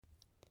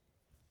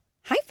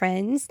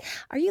friends.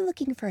 Are you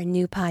looking for a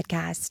new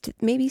podcast?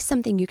 Maybe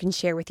something you can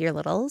share with your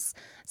littles?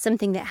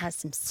 Something that has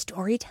some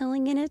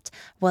storytelling in it?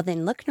 Well,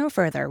 then look no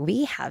further.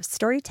 We have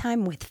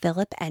Storytime with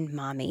Philip and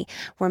Mommy,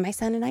 where my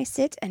son and I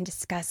sit and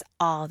discuss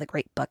all the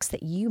great books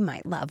that you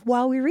might love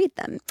while we read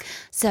them.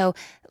 So,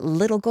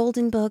 little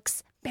golden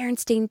books,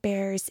 Berenstain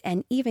Bears,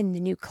 and even the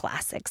new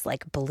classics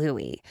like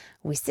Bluey.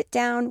 We sit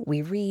down,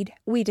 we read,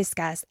 we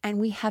discuss, and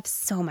we have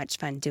so much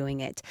fun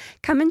doing it.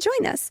 Come and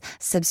join us.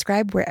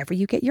 Subscribe wherever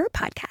you get your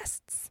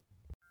podcasts.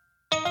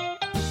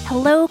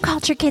 Hello,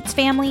 Culture Kids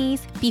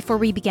families. Before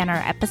we begin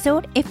our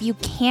episode, if you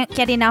can't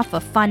get enough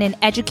of fun and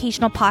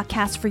educational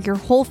podcasts for your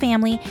whole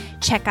family,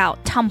 check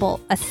out Tumble,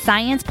 a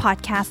science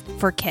podcast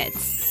for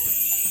kids.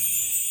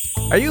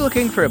 Are you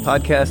looking for a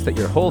podcast that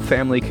your whole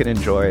family can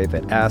enjoy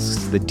that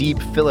asks the deep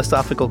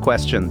philosophical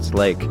questions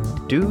like,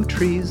 do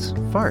trees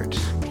fart?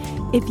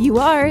 If you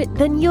are,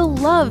 then you'll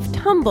love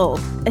Tumble,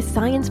 a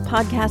science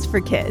podcast for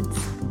kids.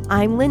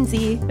 I'm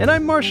Lindsay. And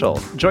I'm Marshall.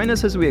 Join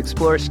us as we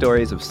explore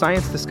stories of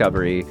science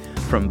discovery,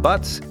 from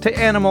butts to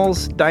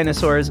animals,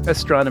 dinosaurs,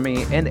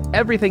 astronomy, and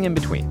everything in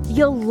between.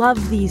 You'll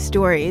love these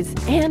stories,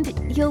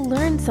 and you'll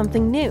learn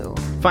something new.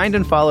 Find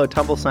and follow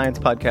Tumble Science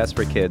Podcast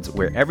for Kids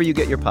wherever you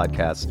get your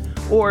podcasts,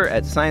 or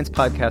at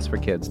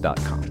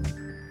sciencepodcastforkids.com.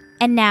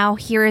 And now,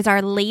 here is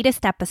our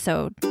latest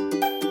episode.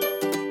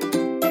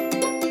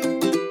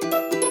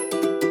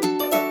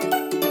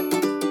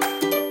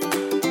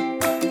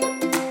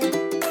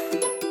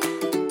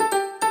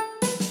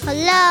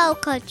 Hello,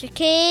 Culture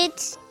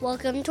Kids.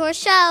 Welcome to our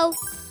show.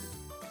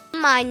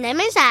 My name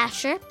is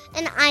Asher,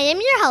 and I am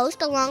your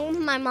host along with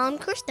my mom,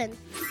 Kristen.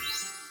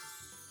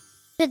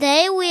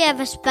 Today, we have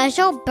a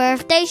special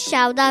birthday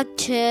shout-out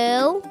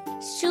to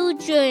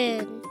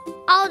Sujun,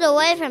 all the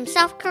way from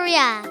South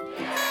Korea.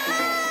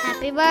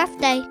 Happy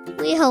birthday.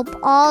 We hope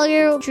all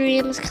your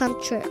dreams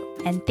come true.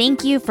 And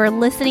thank you for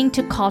listening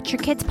to Culture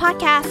Kids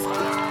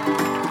Podcast.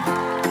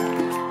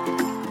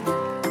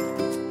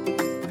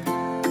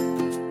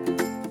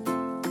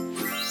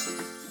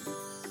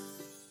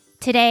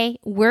 Today,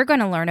 we're going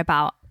to learn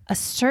about a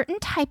certain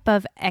type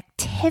of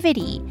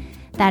activity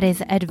that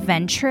is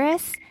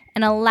adventurous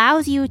and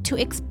allows you to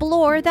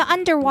explore the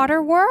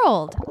underwater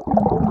world.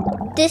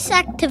 This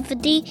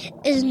activity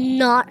is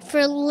not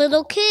for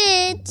little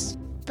kids,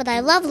 but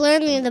I love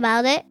learning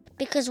about it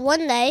because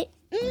one day,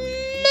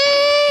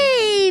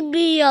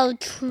 maybe I'll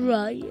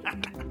try it.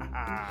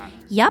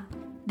 Yup,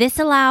 this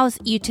allows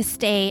you to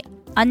stay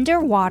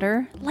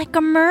underwater like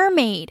a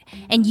mermaid,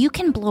 and you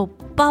can blow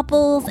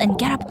bubbles and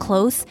get up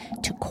close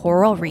to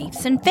coral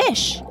reefs and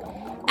fish.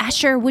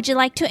 Asher, would you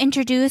like to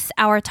introduce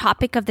our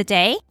topic of the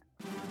day?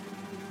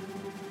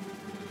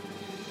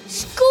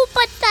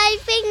 Scuba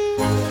diving!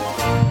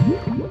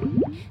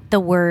 The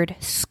word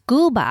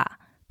scuba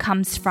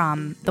comes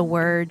from the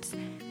words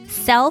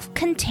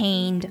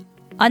self-contained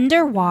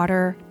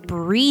underwater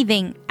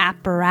breathing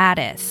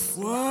apparatus.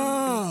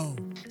 Wow!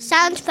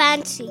 Sounds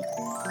fancy.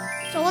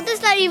 So what does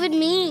that even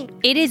mean?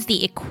 It is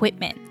the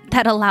equipment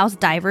that allows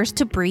divers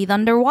to breathe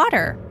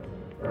underwater.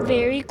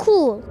 Very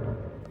cool.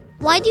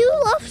 Why do you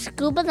love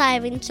scuba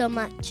diving so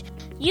much?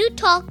 You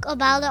talk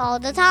about it all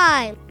the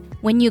time.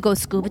 When you go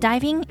scuba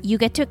diving, you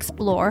get to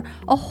explore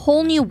a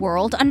whole new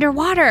world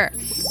underwater.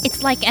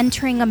 It's like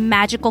entering a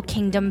magical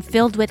kingdom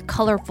filled with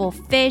colorful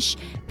fish,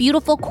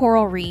 beautiful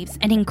coral reefs,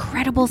 and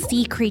incredible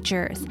sea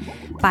creatures.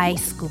 By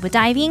scuba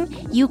diving,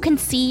 you can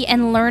see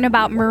and learn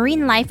about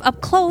marine life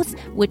up close,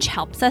 which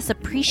helps us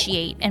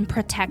appreciate and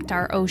protect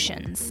our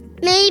oceans.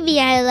 Maybe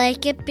I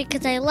like it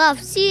because I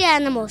love sea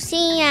animals.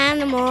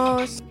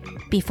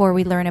 Before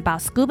we learn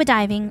about scuba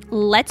diving,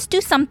 let's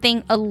do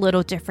something a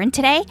little different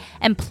today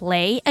and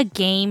play a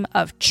game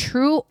of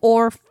true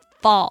or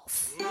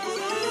false.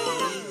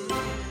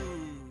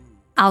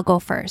 I'll go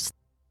first.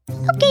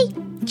 Okay.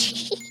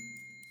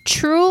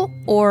 True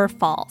or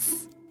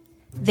false?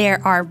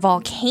 There are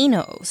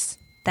volcanoes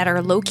that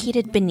are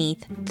located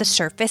beneath the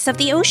surface of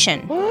the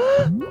ocean.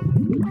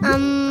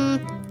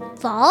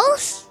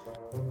 False?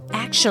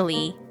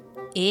 Actually,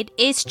 it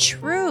is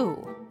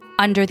true.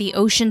 Under the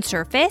ocean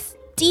surface,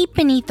 deep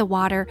beneath the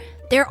water,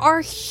 there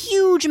are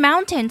huge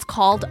mountains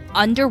called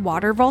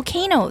underwater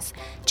volcanoes.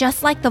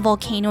 Just like the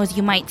volcanoes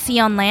you might see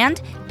on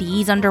land,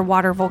 these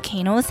underwater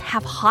volcanoes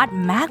have hot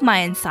magma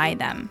inside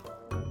them.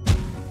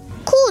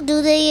 Cool.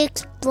 Do they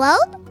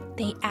explode?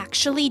 They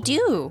actually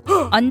do.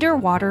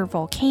 Underwater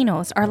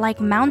volcanoes are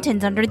like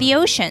mountains under the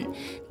ocean.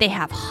 They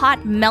have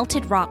hot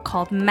melted rock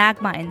called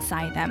magma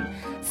inside them.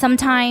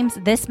 Sometimes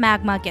this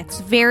magma gets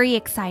very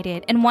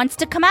excited and wants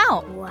to come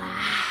out. Wow.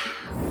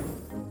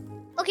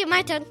 Okay,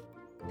 my turn.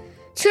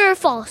 True or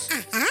false?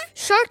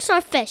 Sharks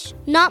are fish,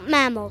 not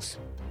mammals.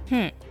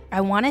 I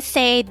want to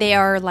say they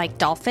are like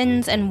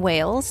dolphins and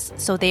whales,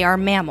 so they are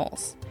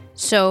mammals.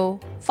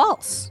 So,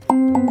 false.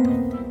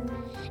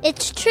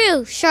 It's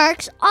true.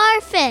 Sharks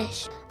are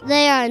fish.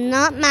 They are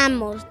not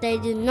mammals. They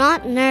do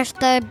not nurse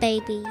their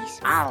babies.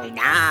 Oh,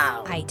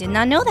 no. I did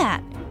not know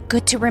that.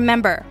 Good to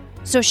remember.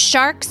 So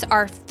sharks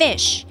are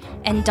fish,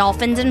 and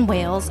dolphins and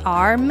whales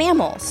are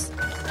mammals.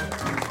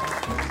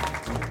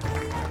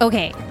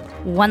 Okay,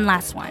 one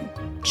last one.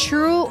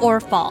 True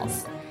or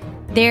false?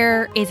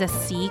 There is a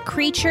sea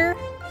creature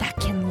that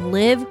can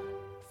live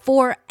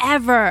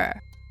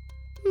forever.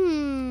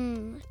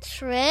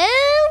 True?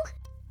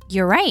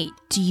 You're right.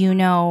 Do you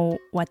know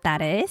what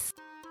that is?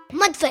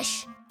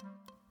 Mudfish.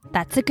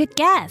 That's a good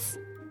guess.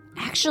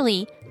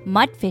 Actually,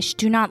 mudfish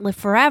do not live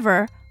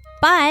forever,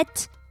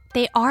 but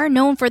they are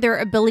known for their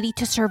ability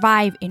to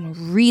survive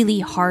in really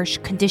harsh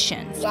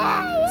conditions.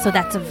 Yay! So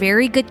that's a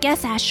very good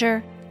guess,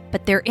 Asher.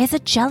 But there is a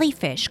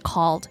jellyfish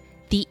called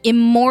the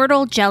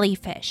immortal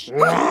jellyfish.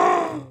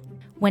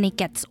 When it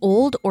gets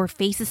old or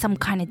faces some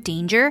kind of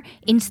danger,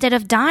 instead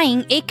of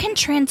dying, it can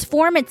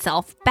transform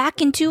itself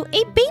back into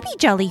a baby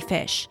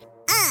jellyfish.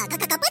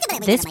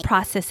 This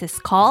process is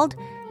called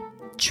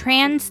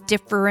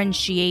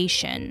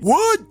transdifferentiation.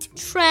 What?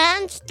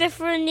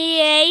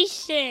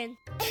 Transdifferentiation.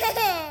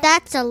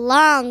 That's a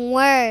long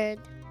word.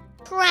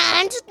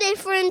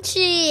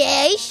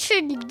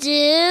 Transdifferentiation,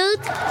 dude.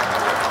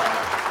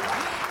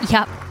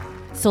 Yup.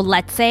 So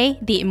let's say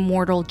the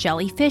immortal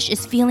jellyfish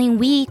is feeling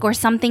weak or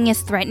something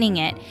is threatening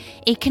it.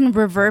 It can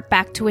revert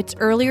back to its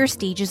earlier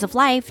stages of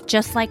life,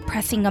 just like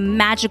pressing a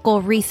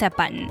magical reset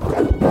button.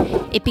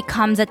 It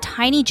becomes a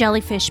tiny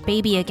jellyfish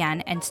baby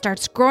again and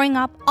starts growing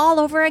up all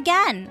over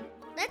again.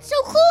 That's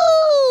so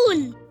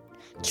cool.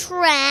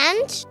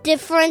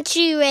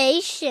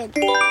 Transdifferentiation.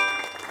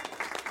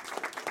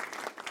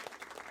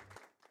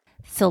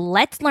 So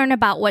let's learn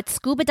about what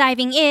scuba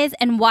diving is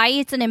and why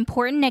it's an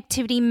important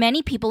activity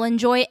many people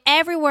enjoy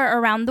everywhere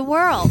around the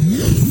world.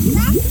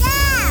 Let's go!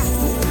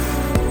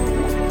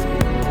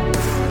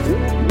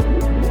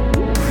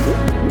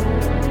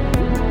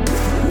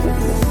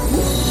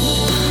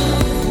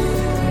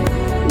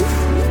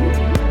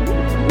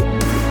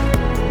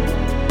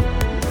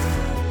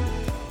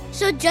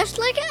 So just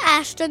like an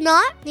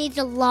astronaut needs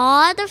a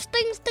lot of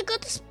things to go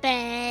to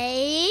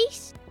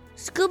space,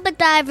 scuba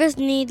divers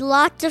need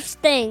lots of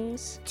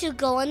things to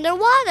go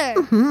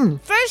underwater.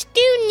 First,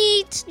 you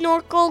need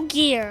snorkel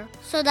gear.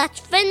 So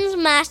that's fins,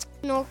 mask,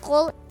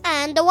 snorkel,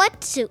 and a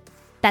wetsuit.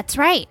 That's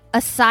right.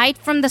 Aside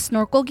from the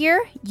snorkel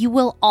gear, you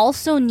will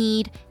also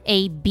need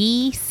a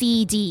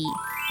BCD.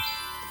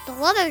 The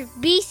letter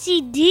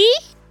BCD?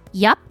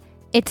 Yup.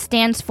 It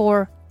stands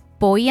for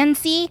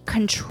Buoyancy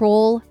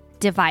Control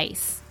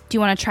Device. Do you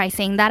want to try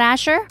saying that,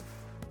 Asher?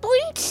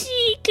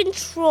 Buoyancy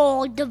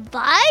control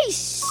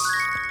device.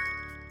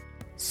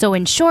 So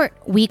in short,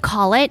 we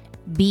call it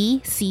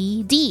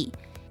BCD.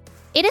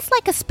 It is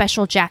like a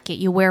special jacket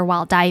you wear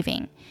while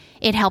diving.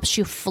 It helps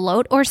you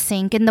float or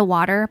sink in the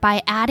water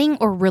by adding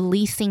or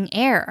releasing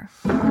air.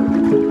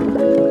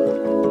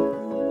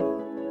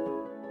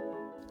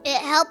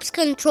 It helps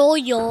control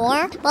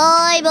your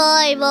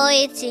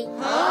buoyancy.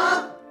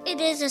 It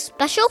is a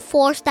special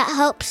force that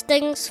helps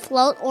things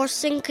float or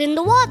sink in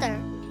the water.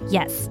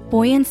 Yes,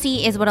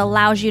 buoyancy is what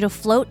allows you to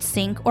float,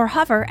 sink, or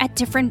hover at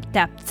different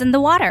depths in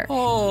the water.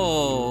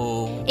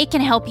 Oh. It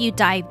can help you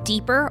dive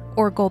deeper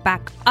or go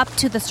back up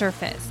to the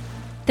surface.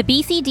 The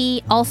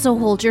BCD also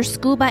holds your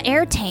scuba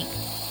air tank.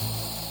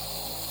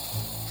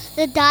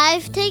 The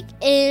dive tank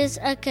is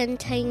a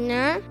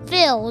container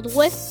filled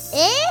with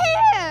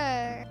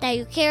air that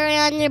you carry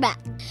on your back,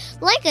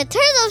 like a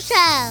turtle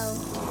shell.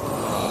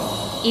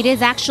 It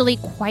is actually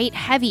quite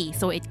heavy,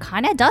 so it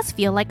kind of does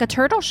feel like a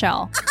turtle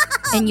shell.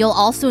 And you'll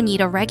also need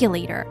a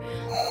regulator.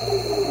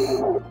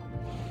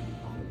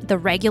 The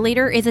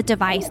regulator is a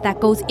device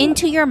that goes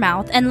into your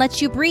mouth and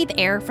lets you breathe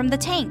air from the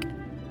tank.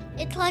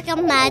 It's like a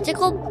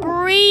magical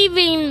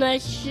breathing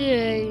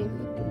machine.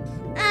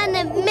 And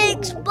it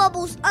makes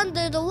bubbles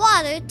under the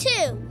water,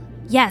 too.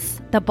 Yes,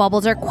 the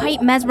bubbles are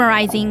quite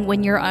mesmerizing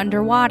when you're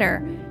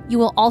underwater. You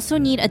will also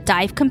need a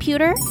dive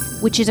computer,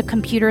 which is a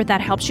computer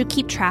that helps you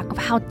keep track of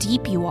how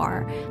deep you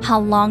are, how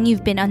long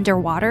you've been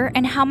underwater,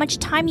 and how much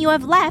time you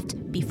have left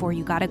before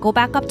you gotta go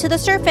back up to the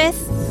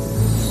surface.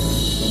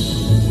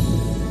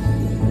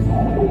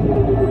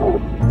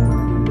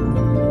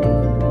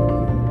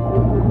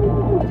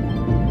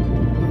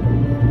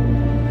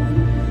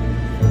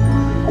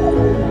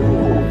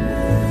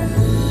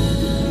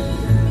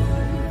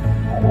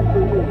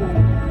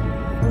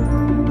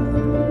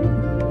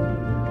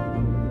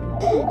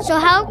 So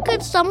how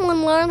could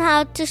someone learn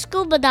how to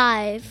scuba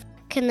dive?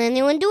 Can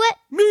anyone do it?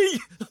 Me,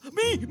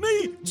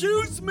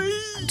 choose me.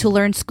 To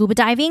learn scuba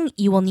diving,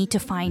 you will need to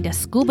find a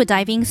scuba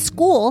diving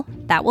school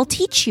that will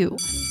teach you.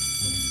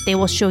 They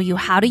will show you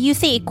how to use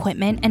the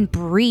equipment and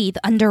breathe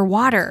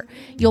underwater.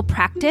 You'll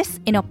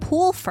practice in a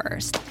pool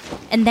first,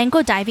 and then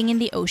go diving in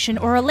the ocean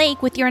or a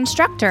lake with your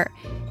instructor.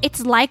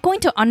 It's like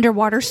going to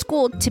underwater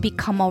school to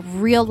become a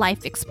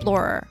real-life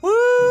explorer.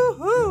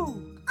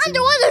 Woo-hoo.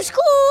 Underwater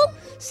school?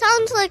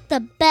 Sounds like the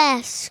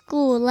best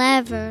school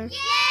ever.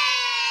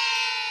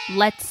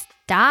 Let's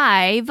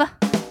dive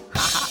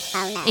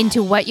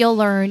into what you'll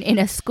learn in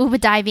a scuba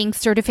diving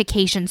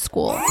certification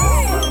school.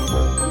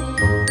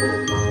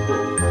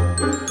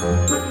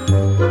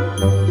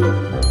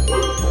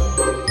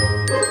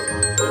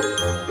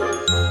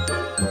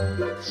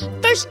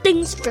 First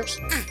things first.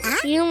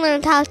 You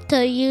learned how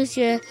to use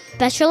your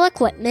special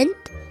equipment.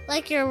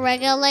 like your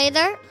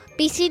regulator,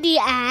 BCD,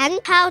 and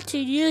how to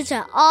use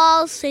it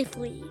all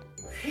safely.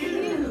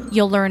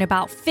 You'll learn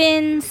about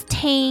fins,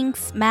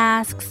 tanks,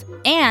 masks,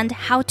 and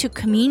how to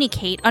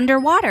communicate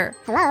underwater.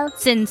 Hello.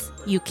 Since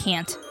you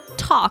can't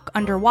talk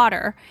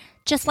underwater,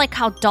 just like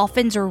how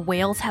dolphins or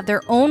whales have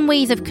their own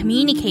ways of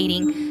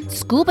communicating,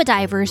 scuba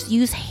divers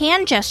use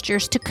hand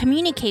gestures to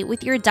communicate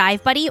with your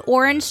dive buddy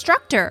or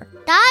instructor.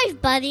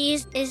 Dive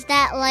buddies, is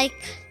that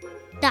like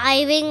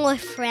diving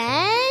with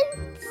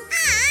friends?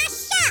 Ah,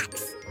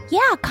 shucks.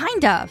 Yeah,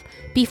 kind of.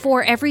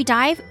 Before every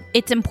dive,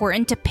 it's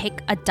important to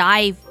pick a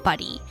dive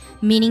buddy,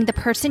 meaning the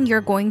person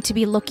you're going to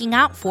be looking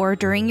out for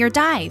during your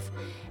dive.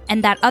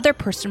 And that other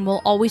person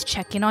will always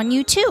check in on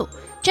you too,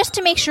 just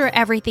to make sure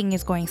everything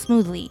is going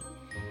smoothly.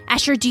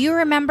 Asher, do you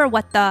remember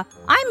what the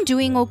 "I'm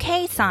doing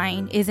okay"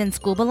 sign is in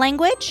scuba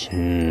language?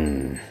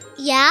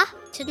 Yeah,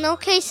 it's an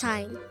okay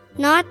sign,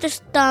 not the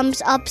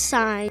thumbs up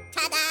sign.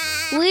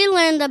 Ta-da! We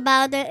learned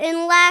about it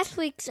in last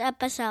week's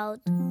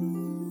episode.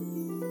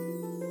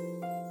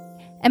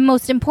 And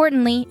most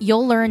importantly,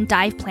 you'll learn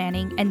dive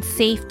planning and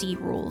safety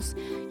rules.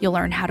 You'll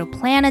learn how to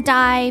plan a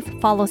dive,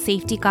 follow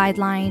safety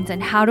guidelines,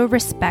 and how to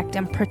respect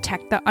and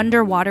protect the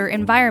underwater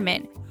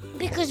environment.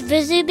 Because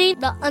visiting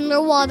the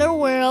underwater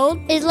world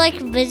is like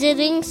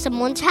visiting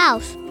someone's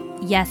house.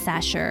 Yes,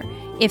 Asher.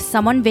 If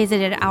someone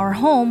visited our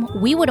home,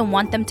 we wouldn't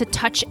want them to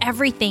touch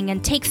everything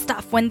and take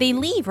stuff when they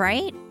leave,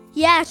 right?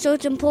 Yeah, so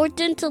it's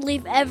important to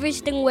leave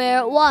everything where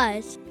it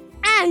was.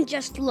 And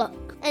just look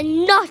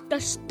and not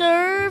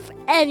disturb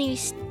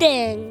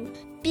anything.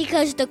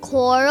 Because the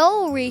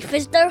coral reef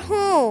is their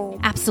home.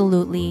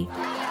 Absolutely.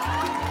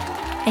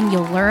 And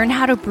you'll learn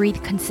how to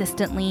breathe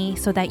consistently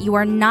so that you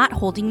are not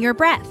holding your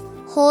breath.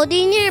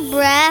 Holding your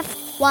breath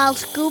while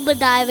scuba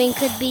diving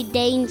could be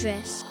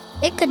dangerous.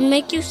 It could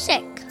make you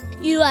sick.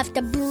 You have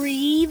to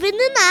breathe in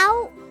and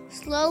out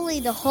slowly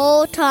the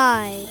whole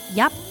time.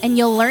 Yep, and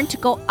you'll learn to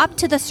go up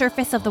to the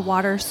surface of the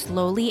water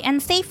slowly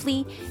and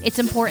safely. It's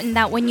important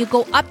that when you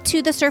go up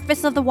to the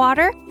surface of the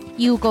water,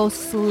 you go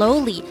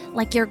slowly,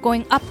 like you're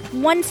going up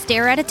one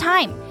stair at a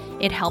time.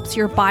 It helps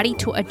your body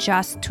to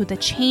adjust to the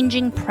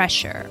changing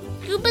pressure.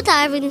 Scuba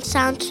diving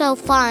sounds so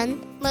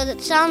fun, but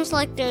it sounds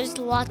like there's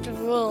lots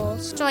of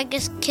rules. So I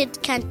guess kids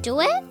can't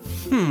do it?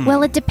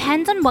 Well, it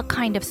depends on what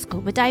kind of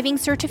scuba diving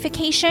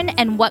certification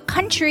and what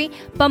country,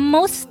 but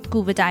most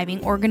scuba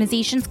diving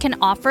organizations can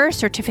offer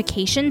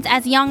certifications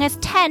as young as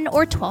 10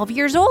 or 12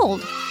 years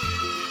old.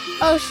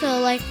 Oh,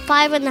 so like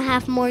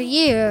 5.5 more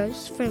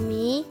years for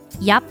me.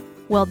 Yep.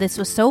 Well, this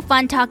was so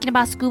fun talking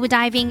about scuba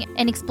diving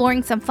and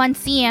exploring some fun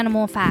sea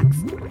animal facts.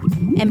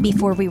 And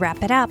before we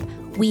wrap it up,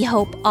 we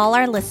hope all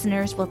our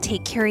listeners will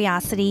take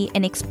curiosity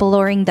in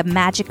exploring the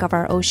magic of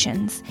our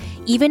oceans.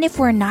 Even if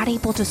we're not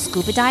able to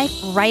scuba dive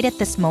right at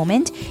this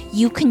moment,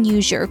 you can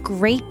use your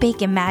great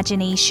big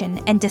imagination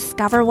and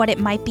discover what it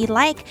might be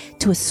like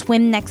to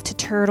swim next to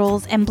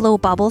turtles and blow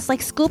bubbles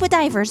like scuba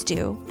divers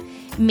do.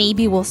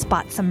 Maybe we'll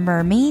spot some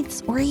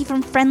mermaids or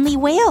even friendly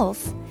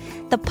whales.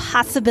 The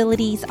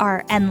possibilities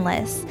are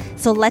endless,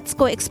 so let's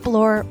go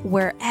explore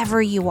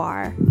wherever you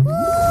are.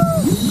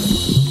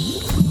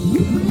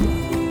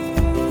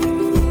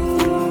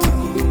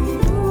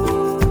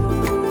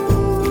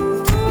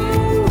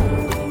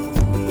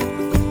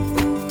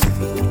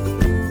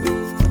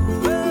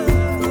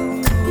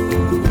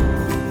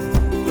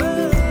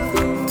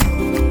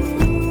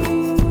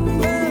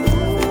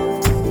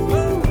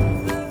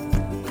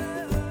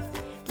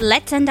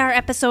 Let's end our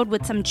episode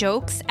with some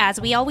jokes, as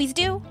we always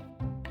do.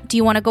 Do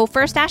you want to go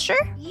first, Asher?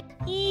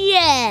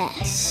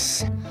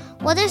 Yes.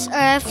 What is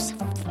Earth's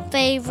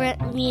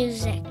favorite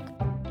music?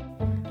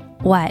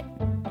 What?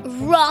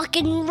 Rock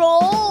and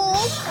roll,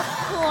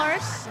 of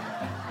course.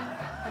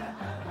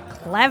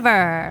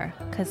 Clever,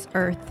 because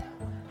Earth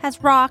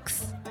has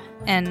rocks,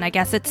 and I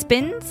guess it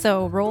spins,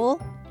 so roll.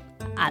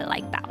 I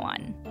like that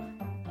one.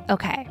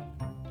 Okay.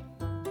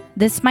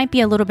 This might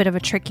be a little bit of a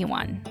tricky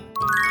one.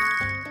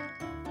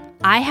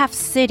 I have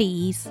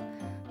cities,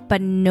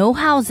 but no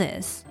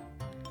houses.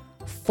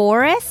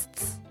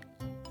 Forests,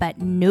 but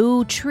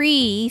no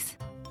trees.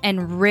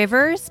 And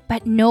rivers,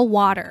 but no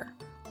water.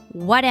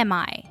 What am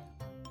I?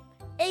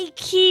 A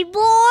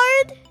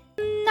keyboard?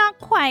 Not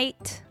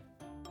quite.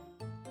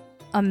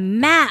 A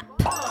map.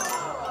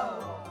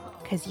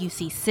 Because you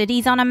see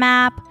cities on a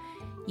map,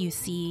 you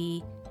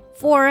see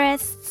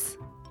forests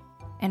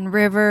and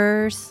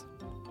rivers.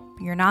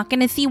 You're not going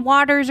to see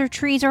waters or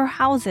trees or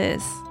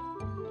houses.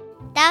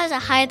 That was a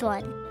hard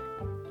one.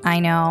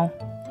 I know,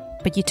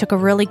 but you took a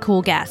really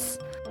cool guess.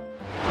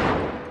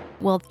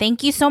 Well,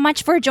 thank you so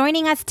much for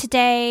joining us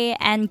today.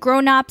 And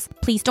grown-ups,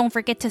 please don't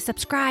forget to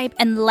subscribe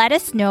and let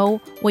us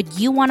know what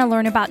you want to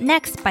learn about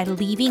next by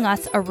leaving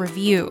us a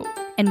review.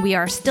 And we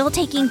are still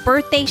taking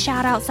birthday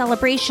shout-out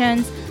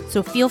celebrations,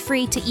 so feel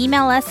free to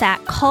email us at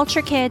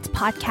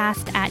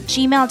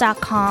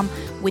culturekidspodcast@gmail.com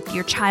with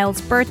your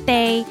child's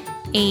birthday,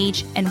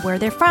 age, and where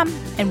they're from,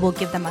 and we'll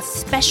give them a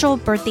special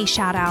birthday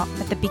shout-out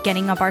at the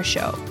beginning of our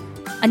show.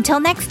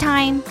 Until next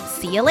time,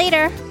 see you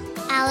later.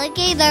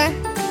 Alligator.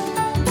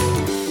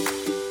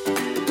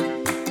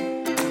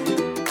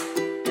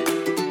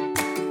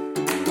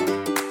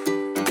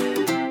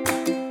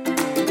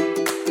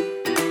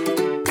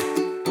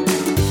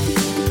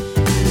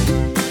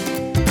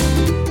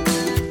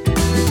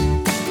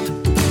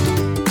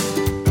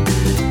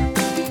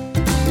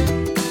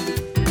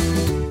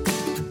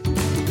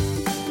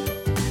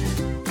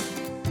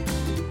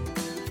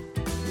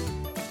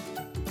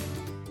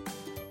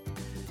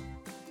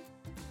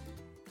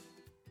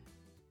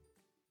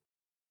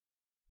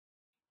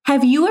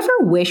 Have you ever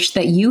wished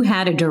that you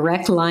had a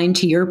direct line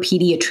to your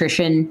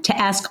pediatrician to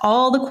ask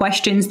all the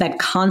questions that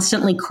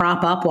constantly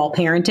crop up while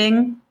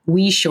parenting?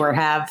 We sure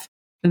have.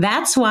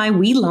 That's why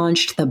we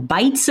launched the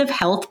Bites of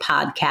Health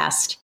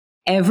podcast.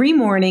 Every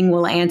morning,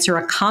 we'll answer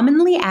a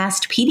commonly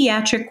asked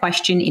pediatric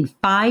question in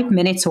 5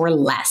 minutes or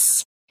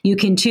less. You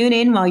can tune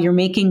in while you're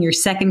making your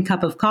second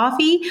cup of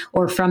coffee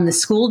or from the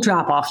school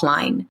drop-off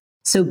line.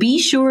 So be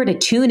sure to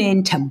tune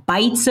in to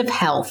Bites of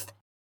Health,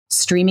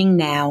 streaming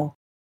now.